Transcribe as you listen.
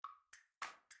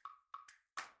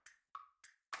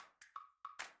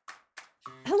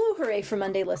Hooray for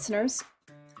Monday listeners.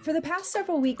 For the past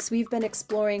several weeks, we've been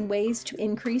exploring ways to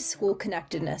increase school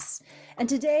connectedness, and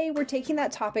today we're taking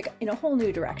that topic in a whole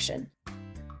new direction.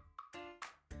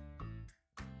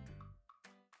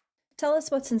 Tell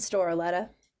us what's in store, Aletta.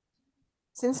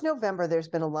 Since November, there's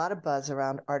been a lot of buzz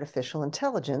around artificial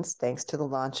intelligence thanks to the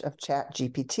launch of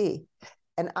ChatGPT.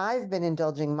 And I've been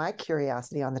indulging my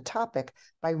curiosity on the topic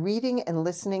by reading and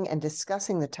listening and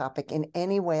discussing the topic in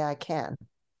any way I can.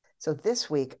 So this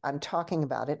week, I'm talking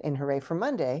about it in Hooray for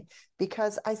Monday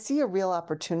because I see a real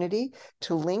opportunity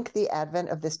to link the advent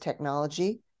of this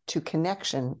technology to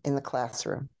connection in the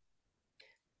classroom.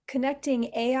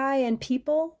 Connecting AI and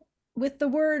people? With the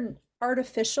word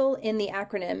artificial in the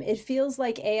acronym, it feels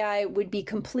like AI would be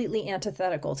completely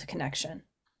antithetical to connection.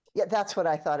 Yeah, that's what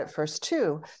I thought at first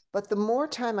too. But the more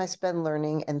time I spend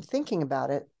learning and thinking about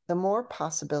it, the more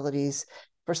possibilities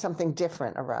for something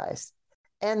different arise.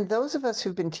 And those of us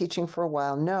who've been teaching for a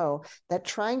while know that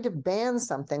trying to ban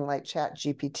something like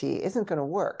ChatGPT isn't going to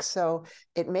work. So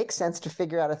it makes sense to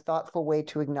figure out a thoughtful way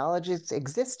to acknowledge its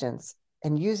existence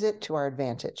and use it to our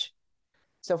advantage.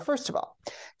 So first of all,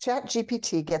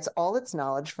 ChatGPT gets all its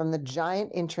knowledge from the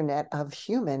giant internet of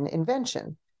human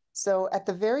invention. So at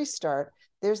the very start,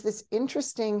 there's this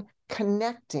interesting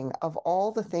connecting of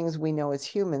all the things we know as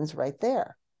humans right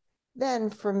there. Then,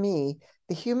 for me,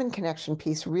 the human connection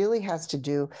piece really has to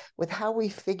do with how we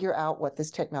figure out what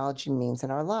this technology means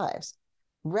in our lives.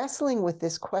 Wrestling with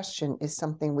this question is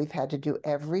something we've had to do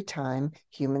every time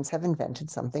humans have invented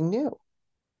something new.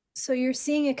 So you're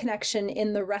seeing a connection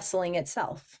in the wrestling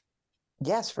itself?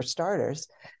 Yes, for starters.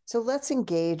 So let's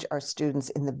engage our students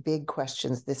in the big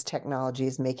questions this technology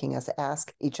is making us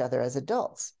ask each other as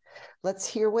adults. Let's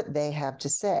hear what they have to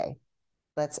say.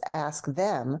 Let's ask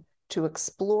them to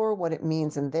explore what it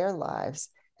means in their lives,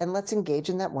 and let's engage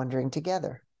in that wondering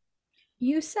together.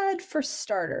 You said for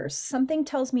starters. Something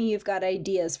tells me you've got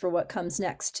ideas for what comes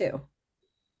next, too.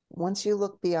 Once you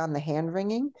look beyond the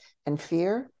hand-wringing and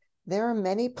fear, there are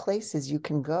many places you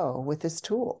can go with this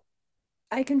tool.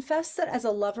 I confess that as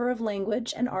a lover of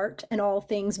language and art and all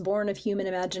things born of human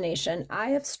imagination, I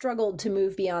have struggled to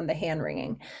move beyond the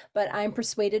hand-wringing, but I'm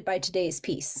persuaded by today's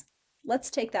piece. Let's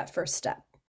take that first step.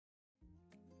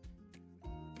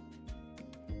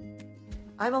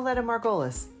 I'm Aletta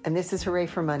Margolis, and this is Hooray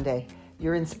for Monday,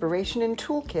 your inspiration and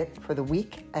toolkit for the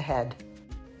week ahead.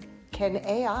 Can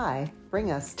AI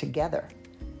bring us together?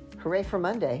 Hooray for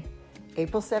Monday,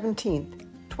 April 17th,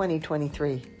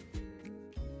 2023.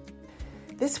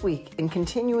 This week, in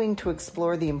continuing to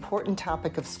explore the important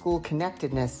topic of school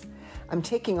connectedness, I'm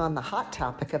taking on the hot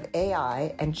topic of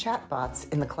AI and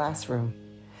chatbots in the classroom.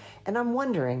 And I'm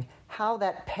wondering how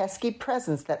that pesky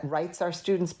presence that writes our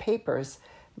students' papers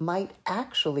might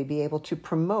actually be able to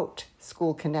promote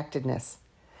school connectedness.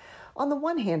 On the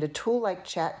one hand, a tool like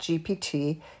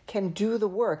ChatGPT can do the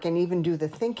work and even do the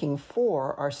thinking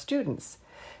for our students,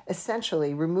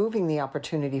 essentially removing the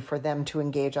opportunity for them to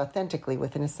engage authentically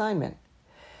with an assignment.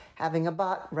 Having a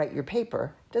bot write your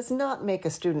paper does not make a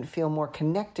student feel more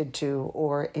connected to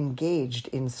or engaged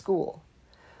in school.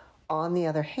 On the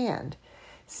other hand,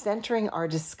 centering our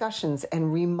discussions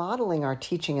and remodeling our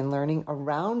teaching and learning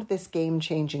around this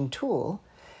game-changing tool,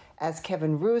 as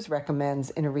Kevin Roos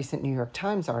recommends in a recent New York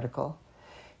Times article,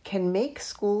 can make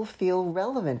school feel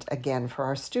relevant again for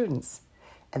our students,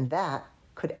 and that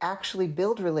could actually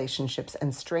build relationships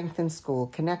and strengthen school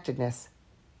connectedness.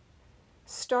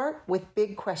 Start with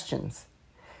big questions.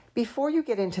 Before you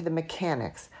get into the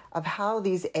mechanics of how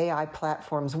these AI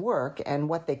platforms work and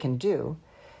what they can do,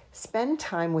 spend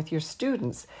time with your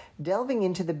students delving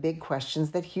into the big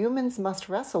questions that humans must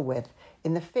wrestle with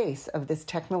in the face of this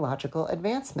technological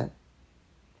advancement.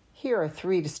 Here are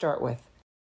 3 to start with.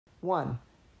 1.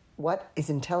 What is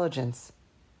intelligence?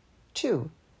 2.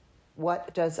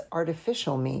 What does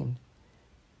artificial mean?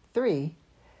 3.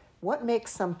 What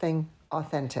makes something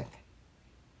authentic?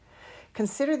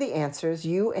 Consider the answers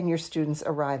you and your students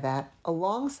arrive at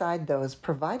alongside those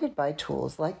provided by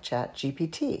tools like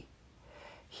ChatGPT.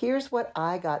 Here's what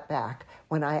I got back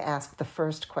when I asked the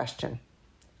first question.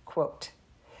 Quote,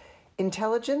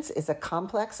 "Intelligence is a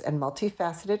complex and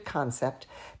multifaceted concept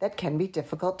that can be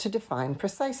difficult to define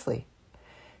precisely.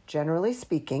 Generally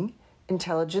speaking,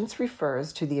 intelligence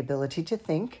refers to the ability to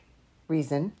think,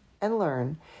 reason, and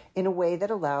learn in a way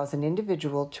that allows an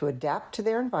individual to adapt to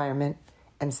their environment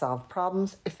and solve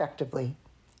problems effectively."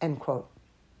 End quote.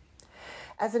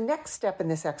 As a next step in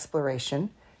this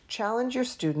exploration, challenge your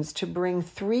students to bring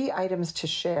 3 items to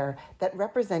share that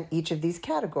represent each of these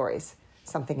categories: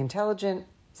 something intelligent,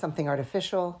 something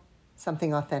artificial,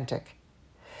 something authentic.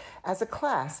 As a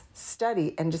class,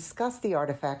 study and discuss the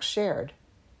artifacts shared.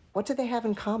 What do they have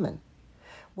in common?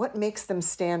 What makes them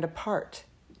stand apart?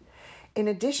 In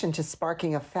addition to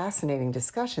sparking a fascinating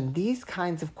discussion, these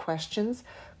kinds of questions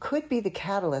could be the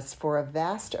catalyst for a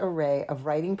vast array of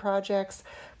writing projects,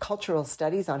 cultural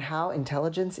studies on how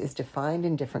intelligence is defined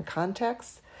in different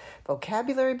contexts,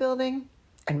 vocabulary building,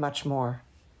 and much more.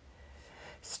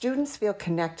 Students feel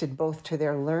connected both to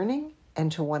their learning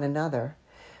and to one another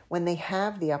when they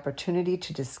have the opportunity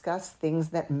to discuss things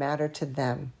that matter to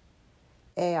them.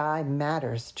 AI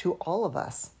matters to all of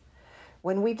us.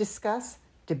 When we discuss,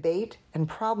 debate, and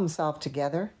problem solve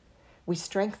together, we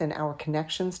strengthen our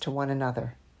connections to one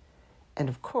another. And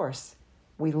of course,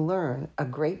 we learn a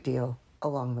great deal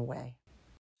along the way.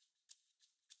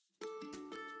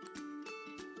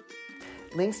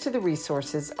 Links to the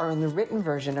resources are in the written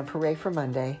version of Hooray for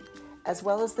Monday, as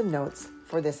well as the notes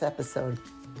for this episode.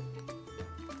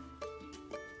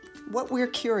 What we're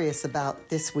curious about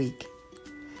this week.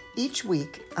 Each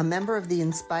week, a member of the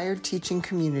Inspired Teaching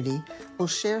community will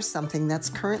share something that's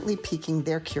currently piquing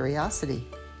their curiosity.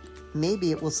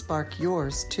 Maybe it will spark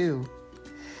yours too.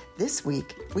 This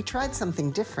week, we tried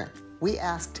something different. We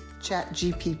asked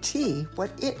ChatGPT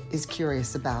what it is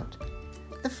curious about.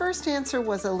 The first answer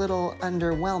was a little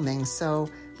underwhelming, so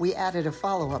we added a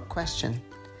follow-up question.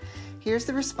 Here's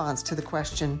the response to the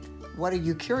question, "What are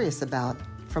you curious about?"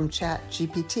 from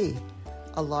ChatGPT,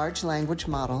 a large language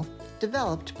model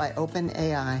developed by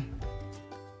OpenAI.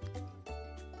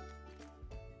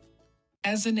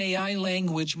 As an AI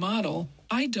language model,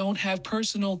 I don't have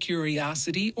personal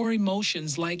curiosity or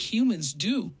emotions like humans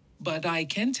do, but I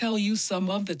can tell you some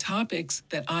of the topics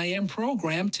that I am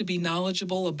programmed to be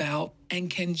knowledgeable about and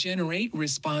can generate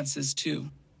responses to.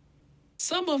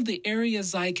 Some of the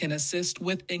areas I can assist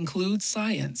with include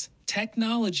science,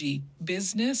 technology,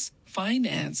 business,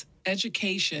 finance,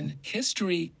 education,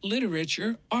 history,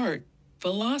 literature, art,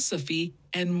 philosophy,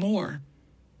 and more.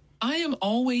 I am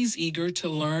always eager to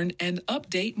learn and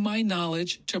update my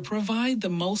knowledge to provide the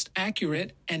most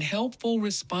accurate and helpful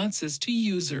responses to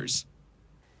users.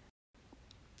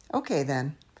 Okay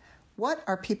then, what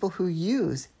are people who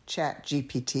use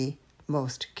ChatGPT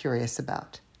most curious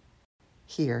about?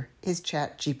 Here is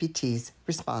ChatGPT's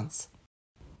response.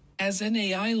 As an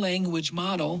AI language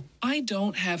model, I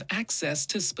don't have access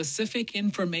to specific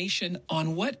information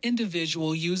on what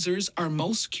individual users are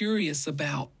most curious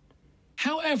about.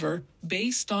 However,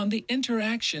 based on the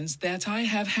interactions that I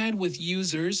have had with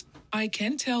users, I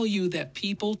can tell you that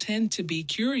people tend to be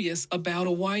curious about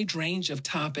a wide range of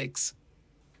topics.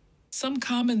 Some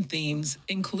common themes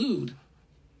include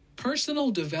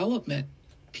personal development.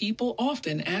 People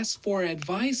often ask for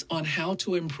advice on how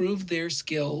to improve their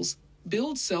skills,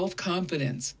 build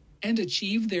self-confidence, and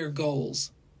achieve their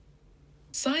goals.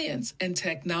 Science and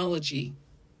technology.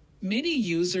 Many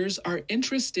users are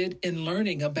interested in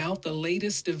learning about the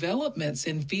latest developments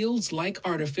in fields like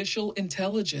artificial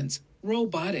intelligence,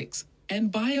 robotics,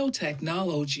 and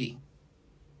biotechnology.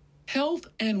 Health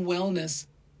and wellness.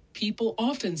 People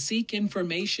often seek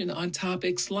information on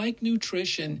topics like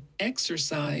nutrition,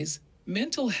 exercise,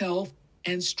 mental health,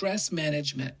 and stress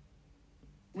management.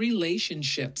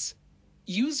 Relationships.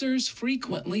 Users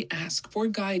frequently ask for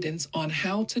guidance on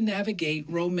how to navigate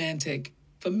romantic,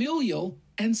 familial,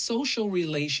 and social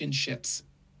relationships.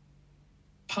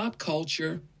 Pop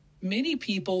culture. Many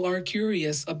people are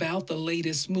curious about the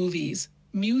latest movies,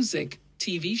 music,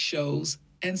 TV shows,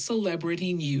 and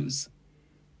celebrity news.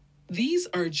 These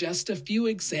are just a few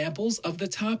examples of the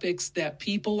topics that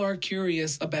people are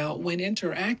curious about when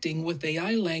interacting with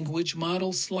AI language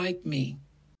models like me.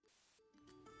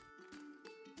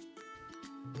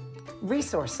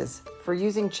 Resources for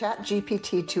using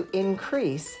ChatGPT to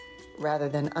increase, rather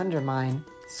than undermine,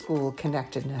 school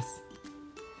connectedness.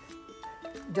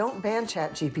 Don't ban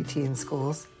ChatGPT in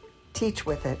schools. Teach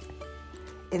with it.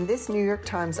 In this New York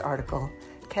Times article,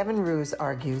 Kevin Roose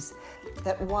argues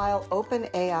that while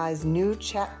OpenAI's new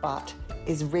chatbot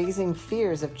is raising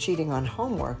fears of cheating on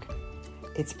homework,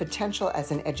 its potential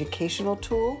as an educational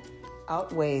tool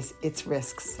outweighs its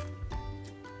risks.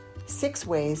 6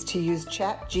 ways to use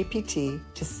ChatGPT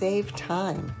to save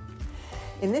time.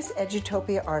 In this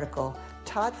Edutopia article,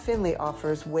 Todd Finley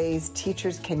offers ways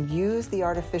teachers can use the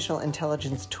artificial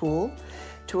intelligence tool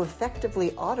to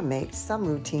effectively automate some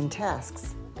routine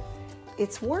tasks.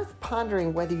 It's worth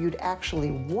pondering whether you'd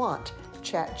actually want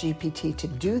ChatGPT to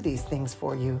do these things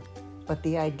for you, but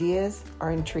the ideas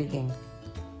are intriguing.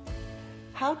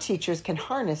 How teachers can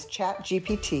harness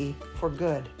ChatGPT for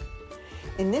good.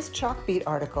 In this Chalkbeat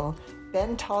article,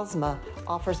 Ben Tosma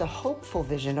offers a hopeful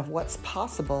vision of what's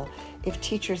possible if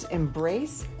teachers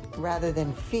embrace rather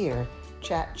than fear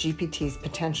ChatGPT's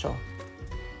potential.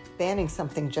 banning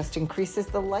something just increases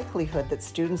the likelihood that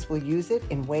students will use it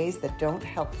in ways that don't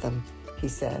help them, he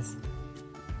says.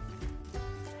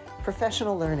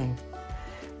 Professional learning.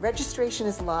 Registration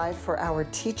is live for our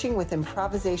Teaching with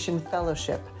Improvisation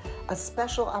Fellowship, a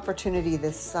special opportunity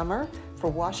this summer for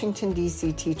Washington,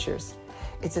 D.C. teachers.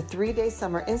 It's a 3-day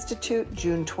summer institute,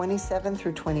 June 27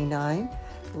 through 29,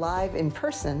 live in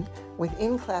person with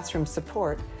in-classroom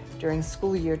support during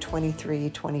school year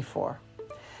 23-24.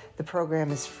 The program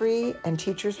is free and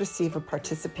teachers receive a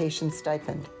participation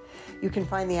stipend. You can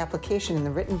find the application in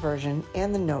the written version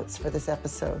and the notes for this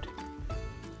episode.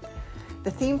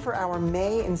 The theme for our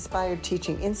May Inspired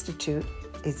Teaching Institute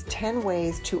is 10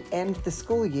 Ways to End the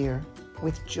School Year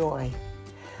with Joy.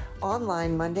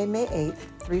 Online Monday, May 8th,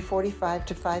 3:45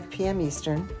 to 5 p.m.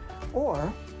 Eastern,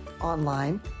 or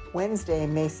online Wednesday,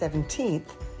 May 17th,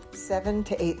 7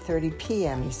 to 8:30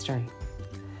 p.m. Eastern.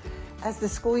 As the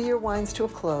school year winds to a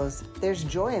close, there's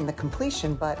joy in the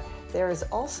completion, but there is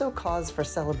also cause for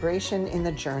celebration in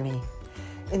the journey.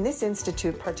 In this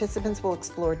institute, participants will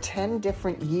explore 10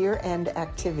 different year-end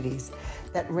activities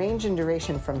that range in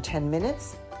duration from 10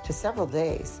 minutes to several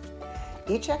days.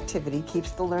 Each activity keeps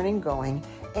the learning going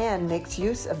and makes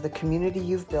use of the community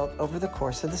you've built over the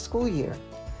course of the school year.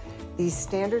 These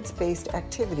standards-based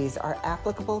activities are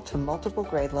applicable to multiple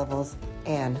grade levels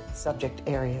and subject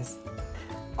areas.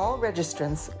 All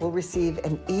registrants will receive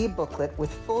an e-booklet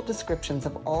with full descriptions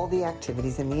of all the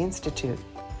activities in the Institute.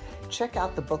 Check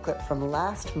out the booklet from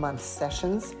last month's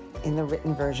sessions in the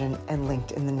written version and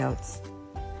linked in the notes.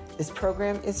 This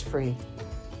program is free.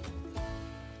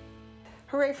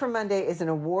 Hooray for Monday is an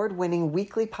award-winning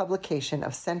weekly publication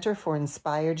of Center for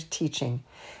Inspired Teaching,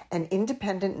 an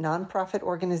independent nonprofit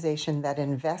organization that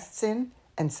invests in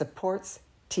and supports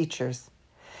teachers.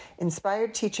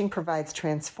 Inspired Teaching provides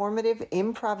transformative,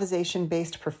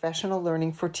 improvisation-based professional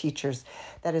learning for teachers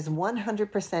that is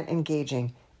 100%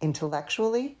 engaging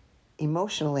intellectually,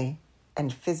 emotionally,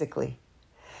 and physically.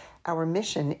 Our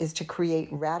mission is to create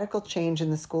radical change in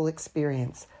the school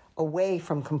experience, away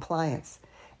from compliance,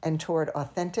 and toward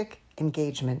authentic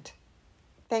engagement.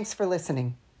 Thanks for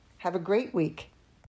listening. Have a great week.